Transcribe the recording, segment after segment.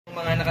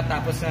Mga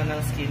nakatapos na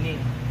ng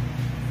skinning.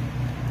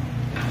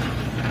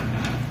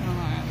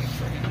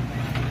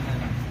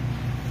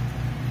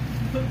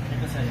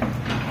 Ito sa'yo.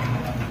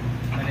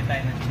 Balik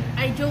tayo ng chair.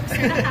 Ay, joke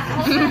sir.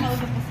 Nakakaw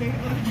ko sir.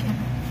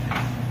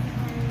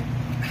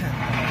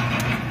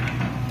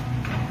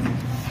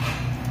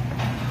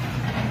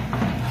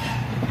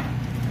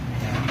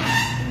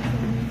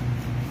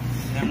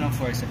 Yan ng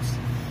forceps.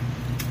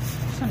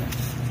 Saan?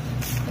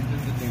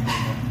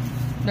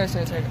 There,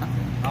 sir.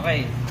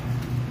 Okay.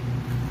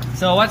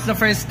 So, what's the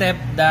first step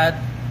that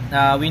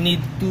we need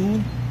to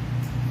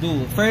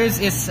do? First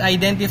is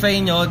identify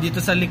nyo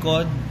dito sa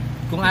likod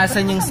kung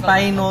asan yung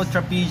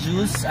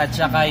Trapezius at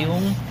saka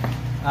yung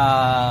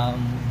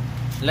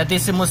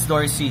Latissimus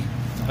dorsi.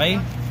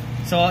 Okay?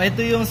 So,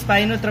 ito yung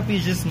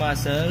Trapezius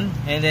muscle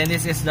and then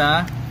this is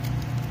the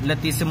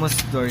Latissimus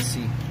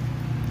dorsi.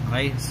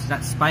 Okay?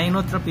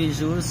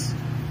 Trapezius,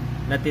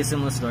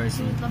 Latissimus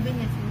dorsi.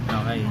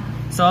 Okay.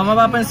 So,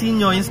 mapapansin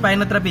nyo, yung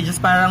Trapezius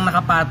parang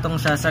nakapatong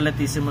siya sa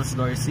Latissimus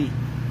dorsi.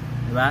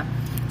 Diba?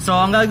 So,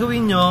 ang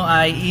gagawin nyo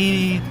ay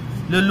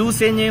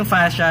ilulusin nyo yung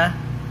fascia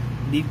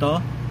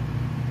dito.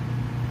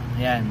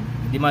 Ayan.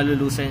 Hindi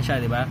malulusin siya,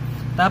 diba?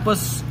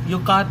 Tapos, you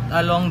cut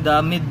along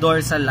the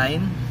mid-dorsal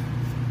line.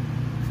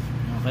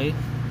 Okay?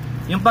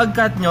 Yung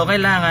pag-cut nyo,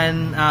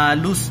 kailangan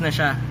loose na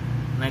siya.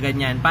 Na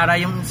ganyan. Para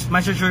yung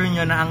masusure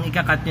nyo na ang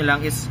ika-cut nyo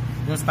lang is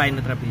yung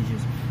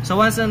Trapezius. So,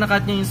 once na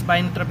nakat nyo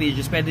yung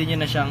Trapezius, pwede nyo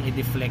na siyang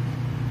i-deflect.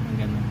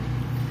 Ganun.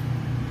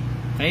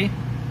 Okay?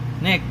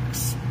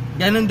 Next.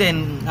 Ganun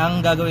din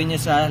ang gagawin nyo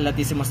sa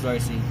Latissimus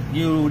dorsi.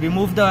 You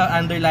remove the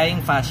underlying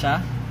fascia.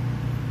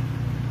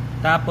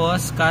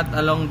 Tapos, cut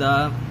along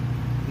the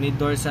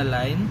mid-dorsal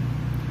line.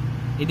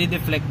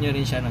 I-deflect nyo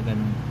rin siya na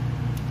ganun.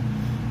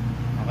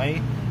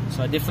 Okay?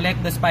 So,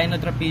 deflect the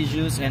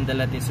Trapezius and the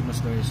Latissimus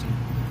dorsi.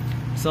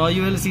 So,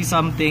 you will see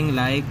something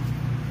like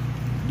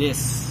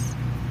this.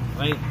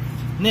 Okay?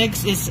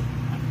 Next is,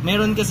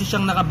 meron kasi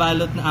siyang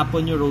nakabalot na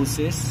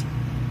aponeurosis.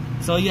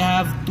 So, you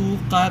have to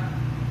cut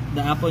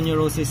the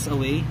aponeurosis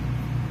away.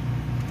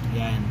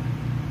 Yan.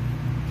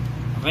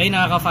 Okay,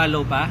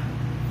 nakaka-follow pa.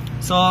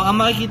 So,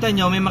 ang makikita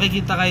nyo, may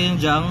makikita kayong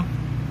dyang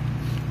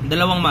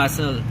dalawang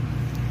muscle.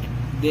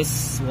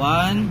 This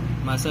one,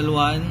 muscle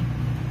 1,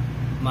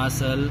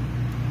 muscle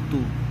 2.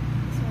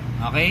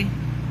 Okay?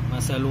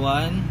 Muscle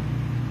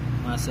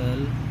 1,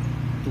 muscle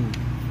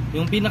 2.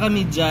 Yung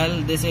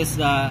pinaka-medial, this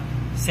is the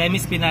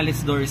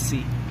Spinalis dorsi.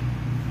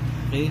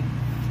 Okay?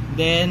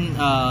 Then,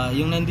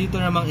 yung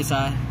nandito namang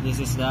isa, this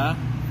is the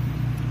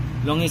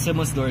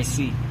Latissimus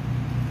dorsi.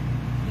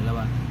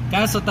 Dalawa.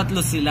 Kaso,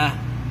 tatlo sila.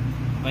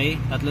 Okay?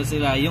 Tatlo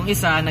sila. Yung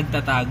isa,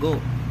 nagtatago.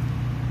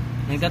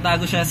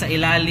 Nagtatago siya sa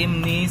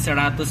ilalim ni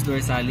serratus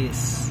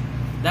dorsalis.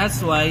 That's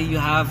why you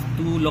have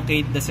to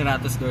locate the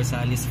serratus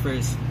dorsalis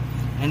first.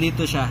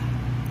 Andito siya.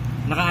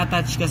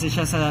 Naka-attach kasi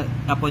siya sa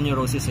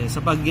aponeurosis eh.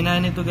 So, pag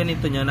ganito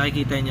nyo,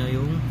 nakikita nyo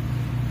yung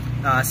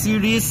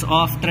series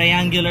of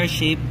triangular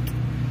shaped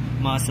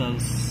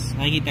muscles.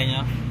 Nakikita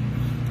nyo?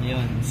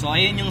 Ayun. So,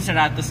 ayun yung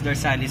serratus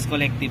dorsalis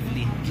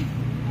collectively.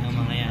 Yung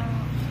mga yan.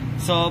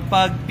 So,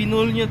 pag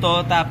pinul nyo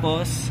to,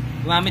 tapos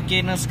gumamit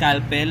kayo ng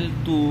scalpel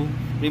to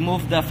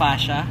remove the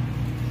fascia,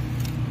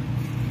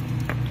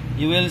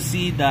 you will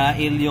see the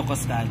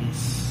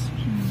iliocostalis.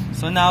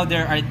 So, now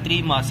there are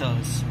 3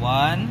 muscles.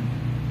 1,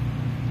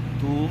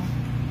 2,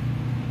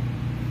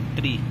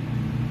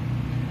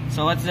 3.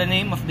 So, what's the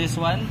name of this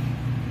one?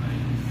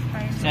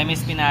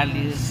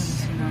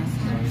 Spinalis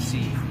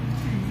dorsi.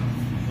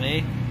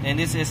 Okay? And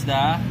this is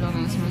the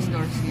Latissimus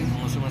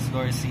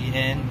dorsi.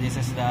 And this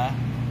is the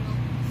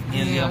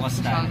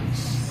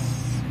iliocostalis.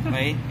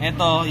 Okay?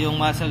 Ito, yung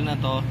muscle na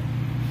to,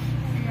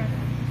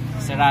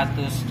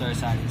 serratus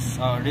dorsalis.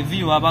 So,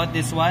 review about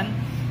this one.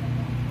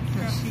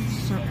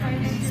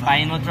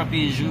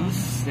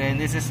 Trapezius. Then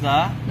this is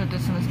the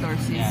Latissimus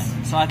dorsi. Yeah.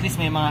 So, at least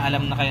may mga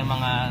alam na kayo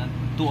mga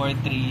 2 or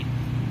 3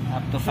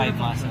 up to 5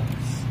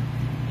 muscles.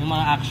 Yung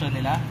mga action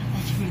nila.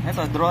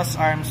 Ito, draws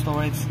arms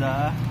towards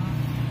the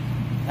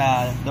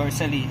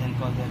dorsally and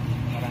caudally.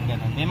 Parang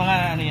ganun. May mga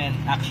ano yan,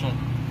 action.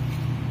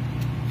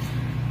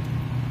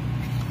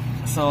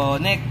 So,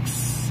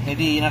 next.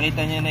 Edi,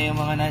 nakita nyo na yung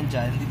mga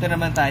nandyan. Dito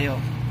naman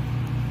tayo.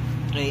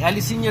 Okay,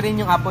 alisin nyo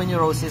rin yung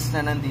aponeurosis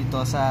na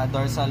nandito sa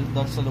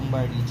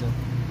dorsolumbar region.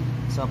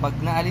 So, pag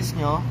naalis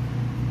nyo,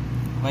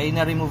 okay,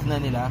 na-remove na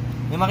nila,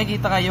 may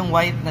makikita kayong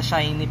white na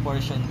shiny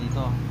portion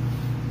dito.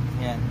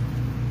 Ayan.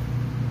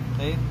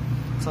 Okay?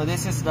 So,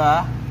 this is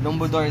the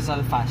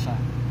lumbodorsal fascia.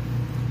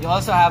 You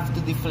also have to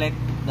deflect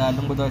the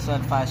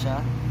lumbodorsal fascia.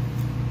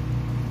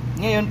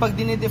 Ngayon, pag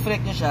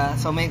dinideflect nyo siya,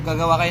 so may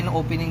gagawa kayo ng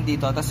opening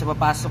dito, tapos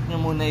ipapasok nyo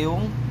muna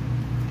yung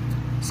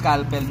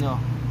scalpel nyo.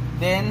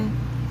 Then,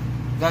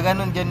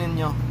 gaganon-ganon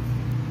nyo.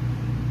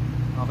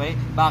 Okay?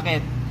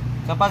 Bakit?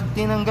 Kapag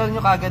tinanggal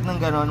nyo kagad ng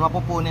ganon,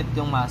 mapupunit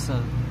yung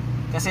muscle.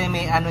 Kasi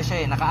may ano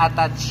siya eh,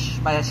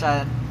 naka-attach pa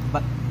siya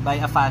by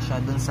a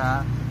fascia dun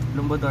sa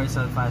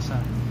lumbodorsal fascia.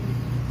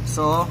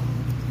 So,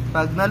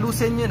 pag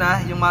nalusin nyo na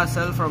yung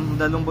muscle from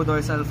the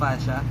lumbodorsal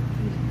fascia,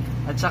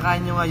 at saka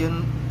nyo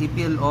ngayon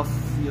i-peel off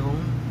yung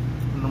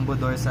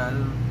lumbodorsal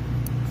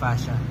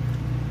fascia.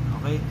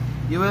 Okay?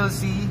 You will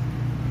see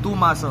two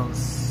muscles.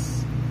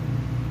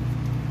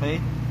 Okay?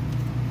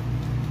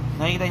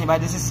 Nakikita niyo ba?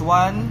 This is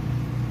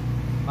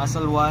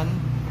muscle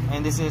 1,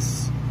 and this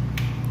is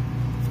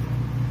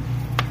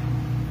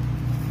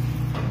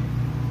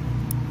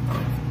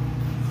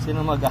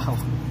sino magaw?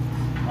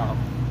 Ako.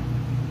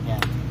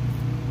 Yan.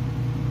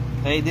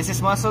 Okay, this is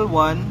muscle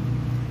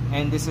 1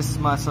 and this is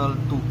muscle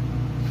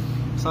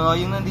 2. So,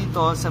 yung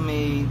nandito sa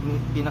may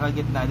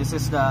pinakagitna, this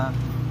is the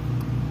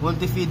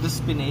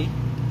multifidus spinae.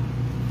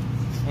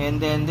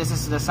 And then, this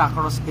is the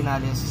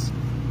sacrospinalis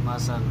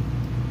muscle.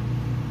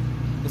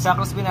 The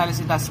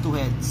sacrospinalis, it has two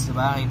heads.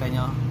 Diba? Kita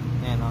nyo?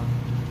 Ayan, o.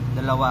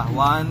 Dalawa.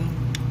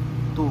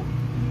 1, 2.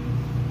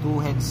 Two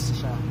heads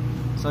siya.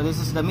 So, this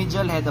is the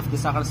medial head of the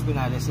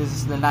sacrospinalis. This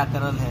is the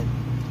lateral head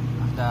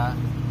of the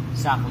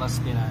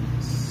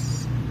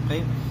sacrospinalis.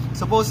 Okay?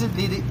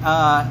 Supposedly,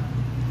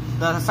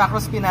 the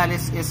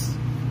sacrospinalis is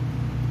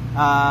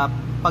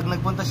pag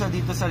nagpunta siya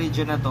dito sa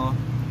region na to,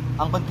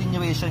 ang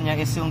continuation niya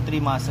is yung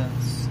three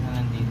muscles na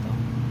nandito.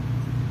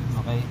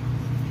 Okay?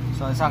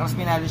 So,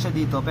 sacrospinalis siya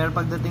dito, pero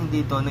pagdating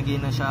dito,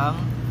 naging na siyang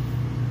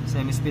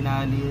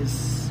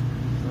semispinalis,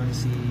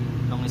 dorsi,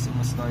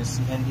 longissimus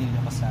dorsi, and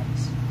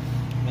iliocostalis.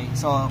 Okay?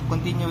 So,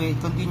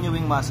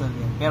 continuing muscle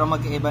yan. Pero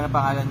mag-iiba na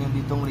pangalan yung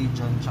ditong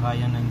region, tsaka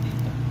yan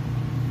nandito.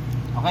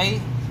 Okay?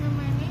 Sir,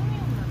 may name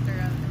yung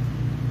lateral.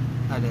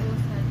 Alin?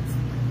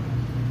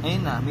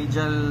 Ayun na,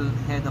 medial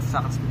head of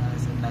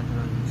sacrospinalis and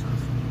lateral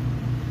muscles.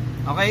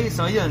 Okay,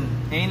 so yun.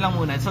 Ayun lang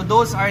muna. So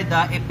those are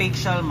the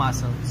epaxial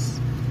muscles.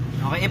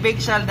 Okay,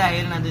 epaxial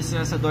dahil nandun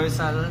sila sa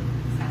dorsal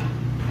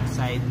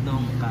side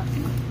ng cat.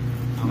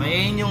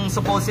 Okay, ayun yung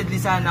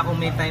supposedly sana kung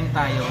may time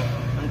tayo,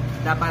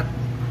 dapat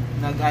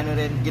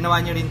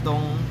ginawa nyo rin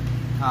tong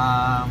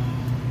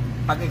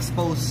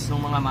pag-expose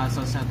ng mga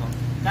muscles na to.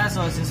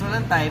 Kaso, since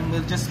walang time,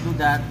 we'll just do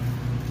that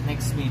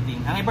next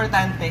meeting. Ang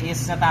importante is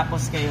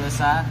natapos kayo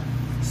sa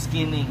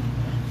skinning,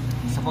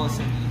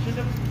 supposedly.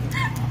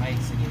 Okay,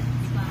 sige.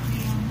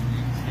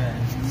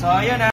 So, ayun na.